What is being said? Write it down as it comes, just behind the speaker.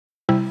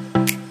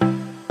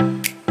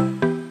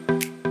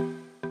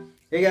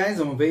Hey guys,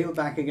 I'm Powe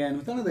back again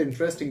with another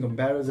interesting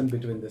comparison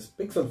between this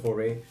Pixel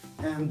 4a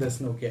and this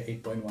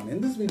Nokia 8.1.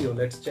 In this video,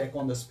 let's check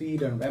on the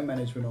speed and RAM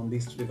management on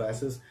these two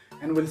devices,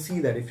 and we'll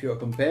see that if you are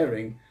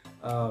comparing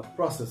a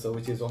processor,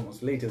 which is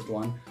almost latest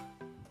one,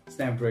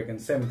 Snapdragon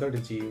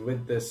 730G,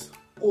 with this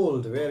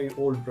old, very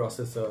old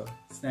processor,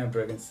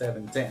 Snapdragon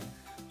 710.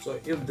 So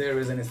if there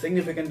is any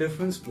significant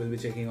difference, we'll be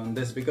checking on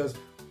this, because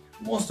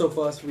most of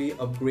us, we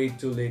upgrade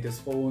to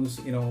latest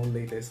phones,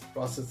 latest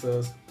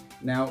processors.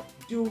 Now,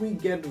 do we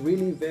get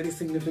really very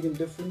significant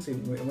difference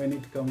when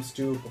it comes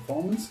to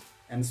performance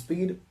and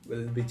speed?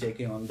 We'll be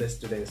checking on this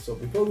today. So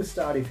before we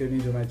start, if you're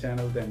new to my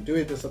channel, then do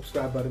hit the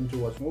subscribe button to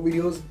watch more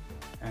videos.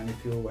 And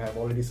if you have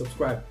already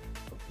subscribed,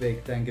 a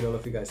big thank you to all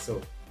of you guys. So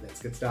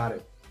let's get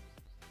started.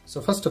 So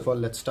first of all,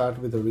 let's start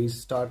with the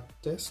restart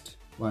test.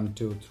 1,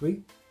 2,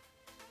 3.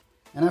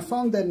 And I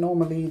found that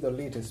normally the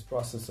latest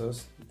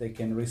processors, they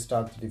can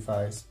restart the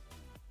device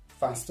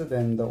faster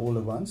than the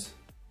older ones.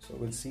 So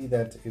we'll see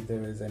that if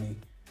there is any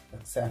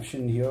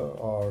exception here,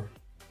 or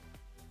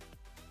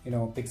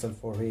Pixel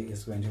 4a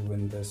is going to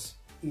win this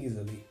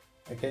easily.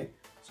 Okay,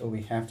 so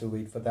we have to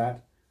wait for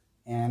that.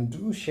 And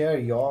do share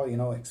your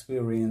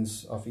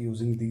experience of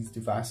using these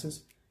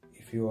devices.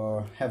 If you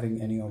are having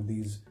any of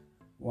these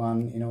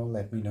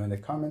let me know in the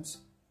comments.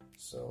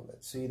 So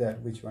let's see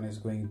that which one is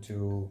going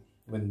to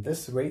win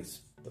this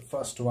race, the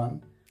first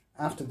one.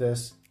 After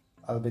this,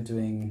 I'll be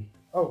doing,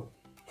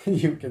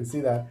 you can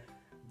see that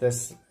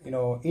this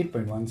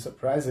 8.1,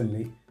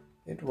 surprisingly,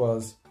 it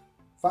was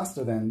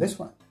faster than this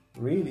one.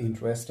 Really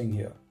interesting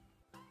here.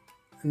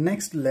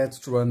 Next,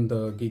 let's run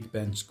the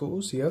Geekbench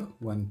scores here,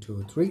 1,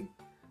 2, 3,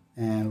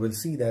 and we'll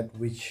see that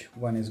which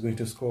one is going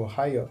to score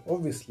higher.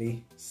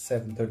 Obviously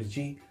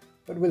 730G,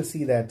 but we'll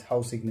see that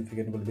how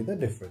significant will be the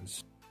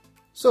difference.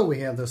 So we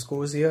have the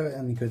scores here,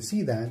 and you can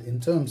see that in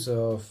terms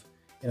of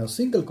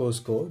single core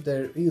score,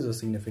 there is a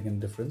significant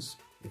difference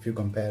if you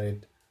compare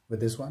it with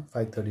this one,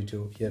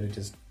 532, here it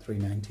is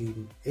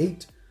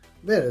 398,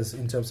 whereas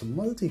in terms of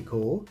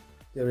multi-core,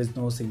 there is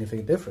no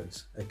significant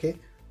difference. Okay,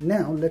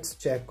 now let's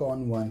check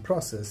on one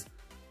process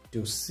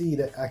to see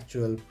the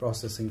actual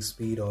processing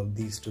speed of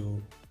these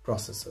two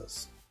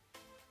processors.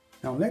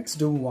 Now let's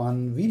do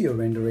one video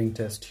rendering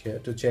test here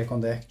to check on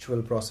the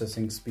actual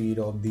processing speed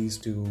of these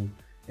two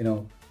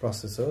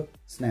processor,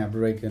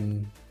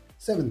 Snapdragon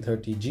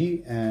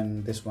 730G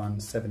and this one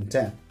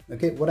 710.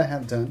 Okay, what I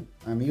have done,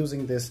 I'm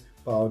using this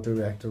Powe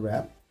Director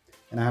app,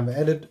 and I have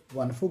added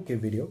one 4K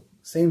video,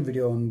 same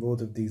video on both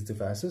of these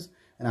devices,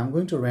 and I'm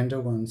going to render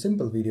one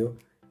simple video.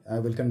 I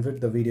will convert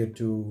the video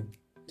to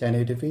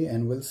 1080p,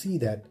 and we'll see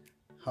that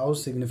how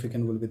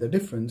significant will be the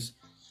difference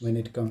when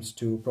it comes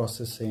to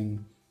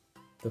processing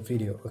the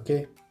video.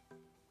 Okay,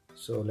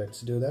 so let's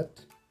do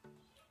that.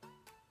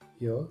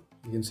 Here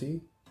you can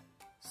see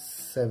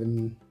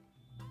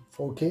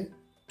 4K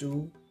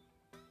to,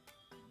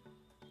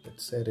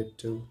 let's set it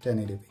to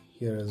 1080p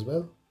here as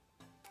well.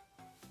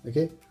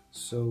 Okay,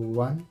 so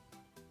 1,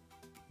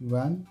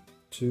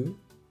 2,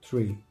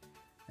 3,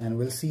 and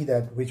we'll see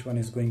that which one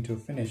is going to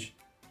finish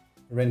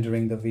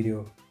rendering the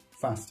video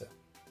faster.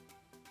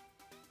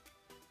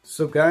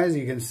 So guys,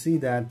 you can see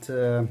that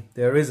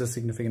there is a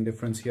significant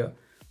difference here,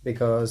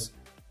 because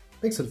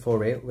Pixel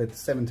 4a with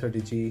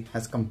 730G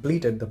has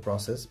completed the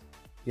process.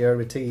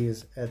 Here it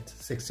is at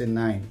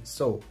 69.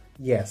 So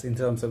yes, in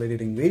terms of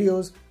editing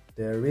videos,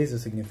 there is a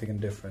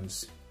significant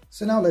difference.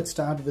 So now let's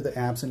start with the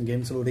apps and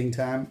games loading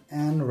time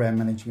and RAM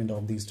management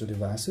of these two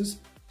devices.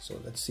 So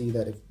let's see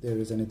that if there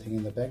is anything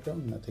in the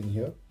background. Nothing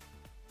here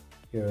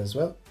as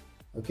well.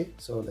 Okay,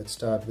 so let's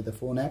start with the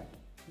phone app.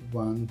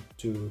 1,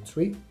 2,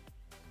 3.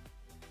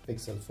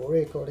 Pixel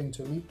 4a according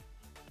to me.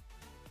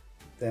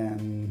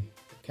 Then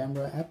the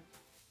camera app.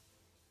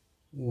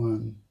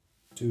 1,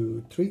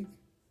 2, 3.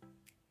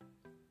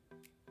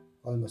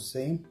 Almost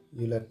same.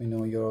 You let me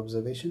know your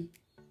observation.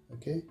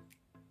 Okay.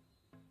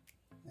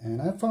 And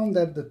I found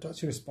that the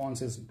touch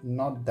response is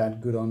not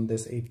that good on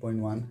this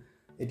 8.1.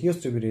 It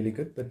used to be really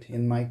good, but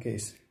in my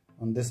case,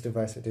 on this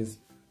device, it is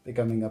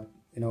becoming up,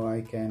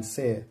 I can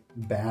say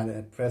bad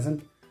at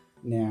present.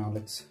 Now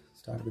let's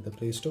start with the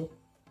Play Store.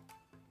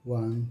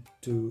 1,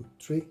 2,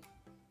 3.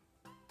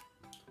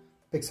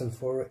 Pixel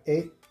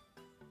 4a,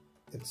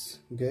 it's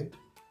good.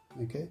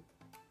 Okay.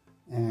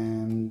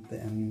 And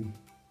then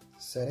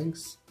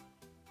settings.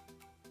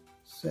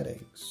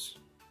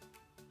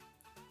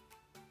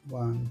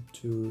 1,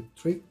 2,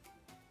 3.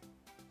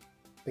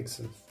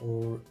 Pixel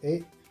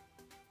 4a.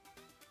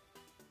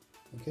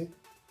 Okay,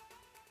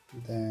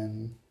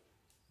 then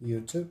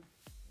YouTube,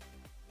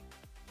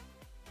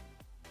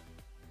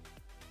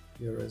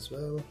 here as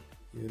well,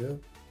 YouTube.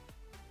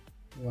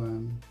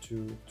 1,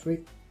 2, 3.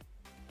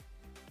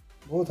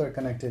 Both are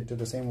connected to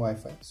the same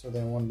Wi-Fi, so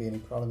there won't be any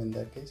problem in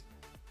that case.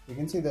 You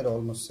can see that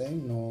almost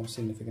same, no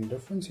significant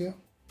difference here.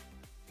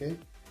 Okay,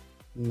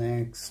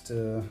 next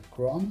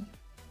Chrome.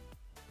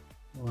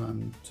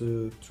 1,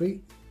 2,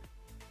 3.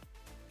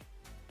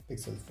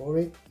 Pixel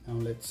 4a. Now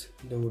let's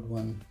load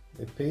one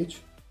web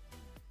page,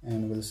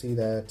 and we'll see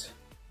that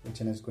which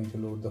one is going to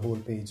load the whole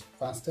page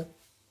faster.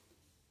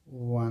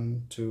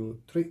 1,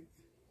 2, 3.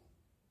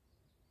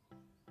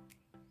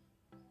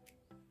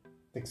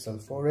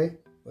 Pixel 4a,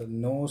 but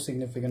no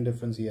significant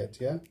difference yet.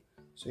 Yeah,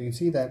 so you can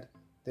see that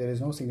there is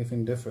no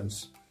significant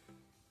difference.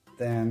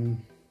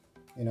 Then,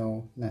 you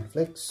know,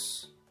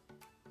 Netflix.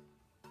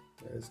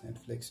 Where is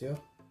Netflix here?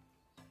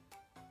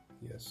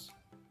 Yes.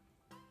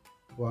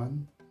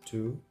 1,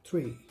 2,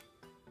 3.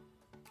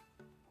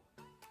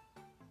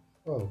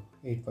 Oh,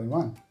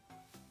 8.1.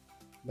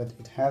 But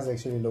it has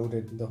actually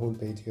loaded the whole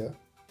page here.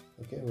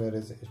 Okay,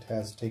 whereas it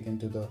has taken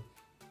to the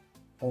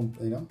home,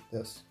 you know,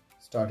 this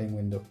starting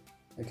window.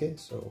 Okay,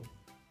 so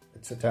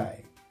it's a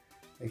tie.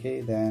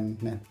 Okay, then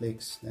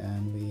Netflix,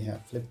 then we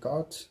have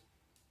Flipkart.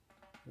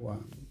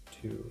 1,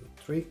 2,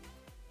 3.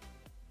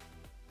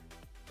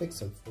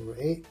 Pixel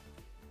 4a.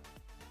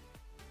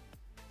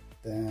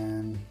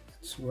 Then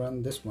let's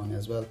run this one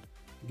as well.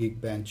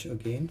 Geekbench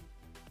again.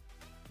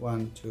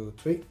 1, 2,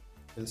 3.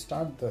 We'll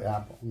start the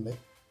app only.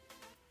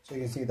 So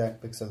you can see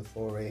that Pixel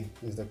 4a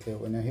is the clear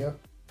winner here.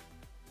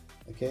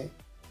 Okay,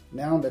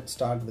 now let's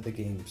start with the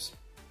games.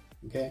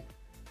 Okay,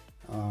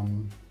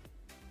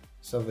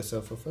 Subway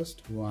Surfer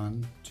first.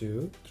 1,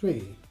 2,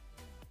 3.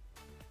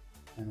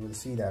 And we'll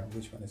see that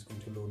which one is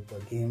going to load the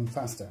game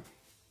faster.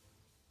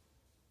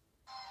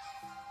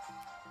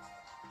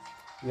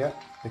 Yeah,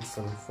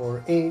 Pixel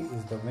 4a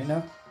is the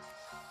winner.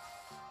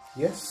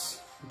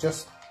 Yes,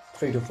 just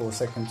 3 to 4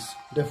 seconds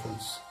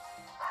difference.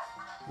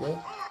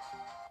 Yeah.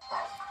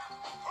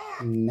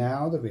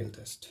 Now the real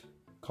test.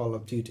 Call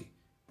of Duty.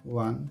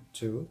 1,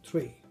 2,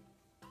 3.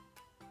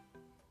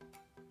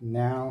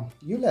 Now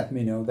you let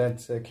me know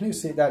that can you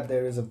see that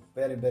there is a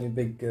very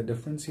big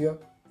difference here?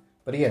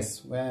 But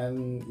yes,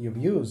 when you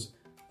use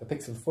the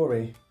Pixel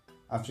 4a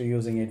after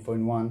using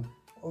 8.1,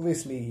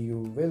 obviously you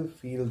will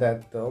feel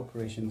that the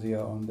operations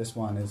here on this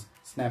one is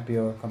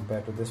snappier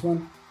compared to this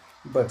one.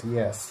 But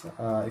yes,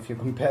 if you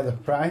compare the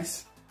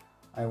price,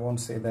 I won't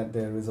say that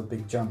there is a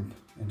big jump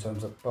in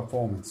terms of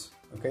performance.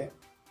 Okay,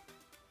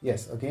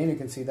 yes, again you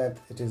can see that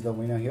it is the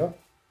winner here.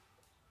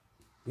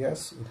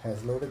 Yes, it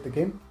has loaded the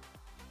game.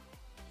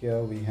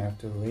 Here we have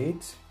to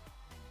wait.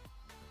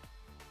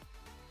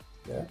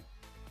 Yeah,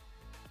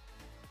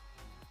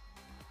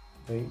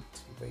 wait.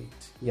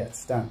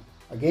 Yes, done.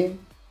 Again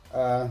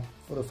 4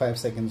 to 5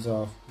 seconds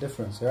of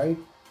difference, right?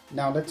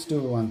 Now let's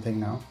do one thing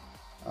now.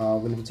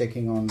 We'll be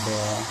checking on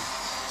the,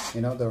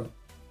 you know, the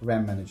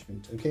RAM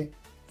management. Okay,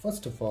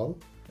 first of all,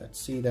 let's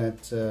see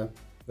that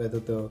whether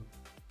the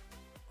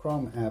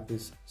Chrome app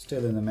is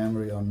still in the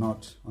memory or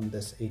not on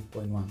this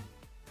 8.1.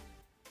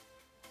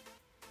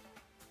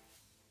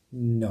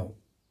 No,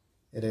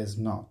 it is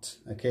not.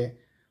 Okay,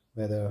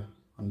 whether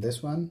on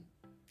this one,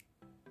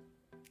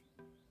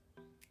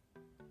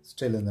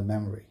 still in the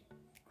memory.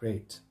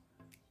 Great.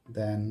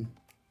 Then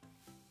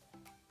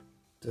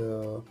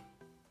the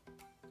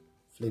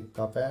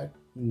Flipkart app,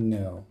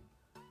 no,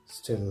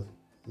 still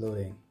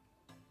loading.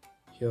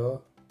 Here,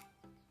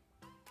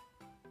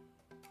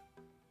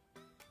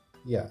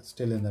 yeah,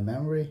 still in the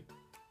memory.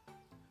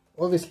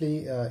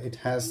 Obviously it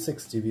has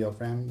 6 GB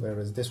of RAM,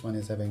 whereas this one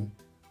is having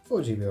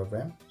 4 GB of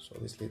RAM, so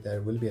obviously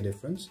there will be a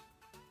difference.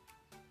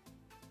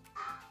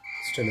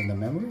 Still in the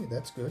memory,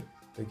 that's good.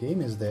 The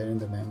game is there in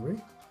the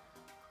memory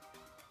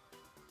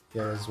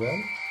here as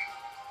well.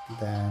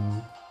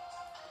 Then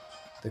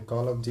the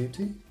Call of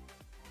Duty,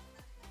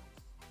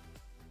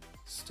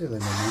 still in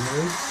the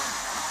memory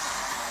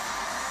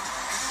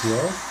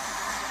here.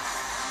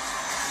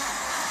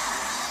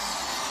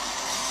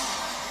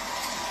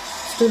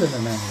 Still in the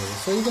memory.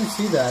 So you can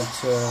see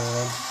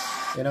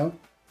that you know,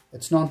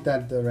 it's not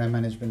that the RAM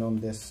management on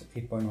this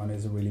 8.1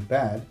 is really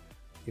bad.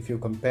 If you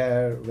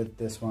compare with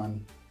this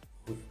one,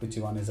 which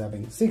one is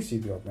having 6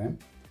 GB of RAM,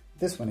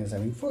 this one is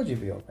having 4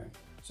 GB of RAM.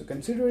 So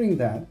considering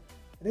that,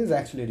 it is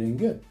actually doing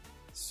good.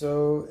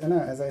 So, you know,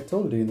 as I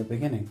told you in the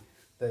beginning,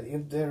 that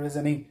if there is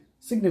any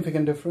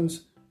significant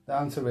difference, the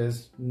answer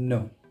is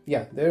no.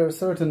 Yeah, there are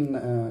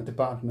certain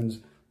departments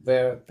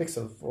where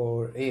Pixel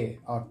 4a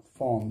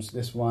outperforms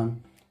this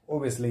one,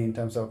 obviously in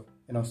terms of,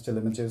 you know, still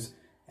images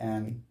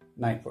and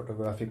night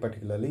photography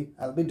particularly.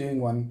 I'll be doing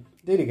one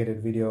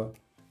dedicated video,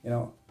 you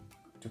know,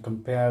 to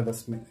compare the,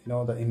 you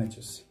know, the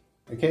images.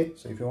 Okay,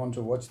 so if you want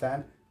to watch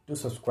that, do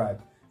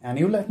subscribe, and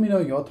you let me know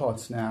your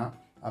thoughts now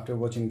after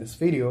watching this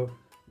video,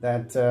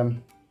 that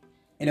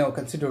you know,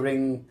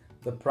 considering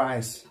the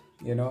price,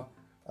 you know,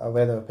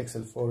 whether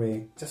Pixel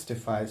 4a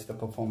justifies the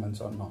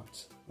performance or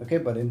not. Okay,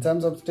 but in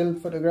terms of still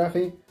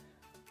photography,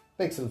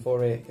 Pixel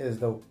 4a is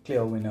the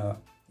clear winner.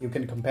 You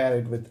can compare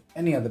it with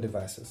any other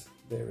devices,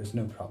 there is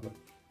no problem.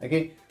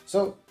 Okay,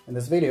 so in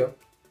this video,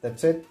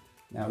 that's it.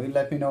 Now you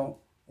let me know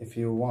if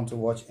you want to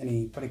watch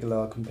any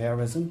particular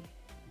comparison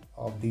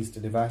of these two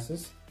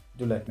devices.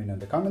 Do let me know in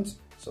the comments.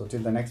 So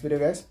till the next video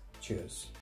guys, cheers.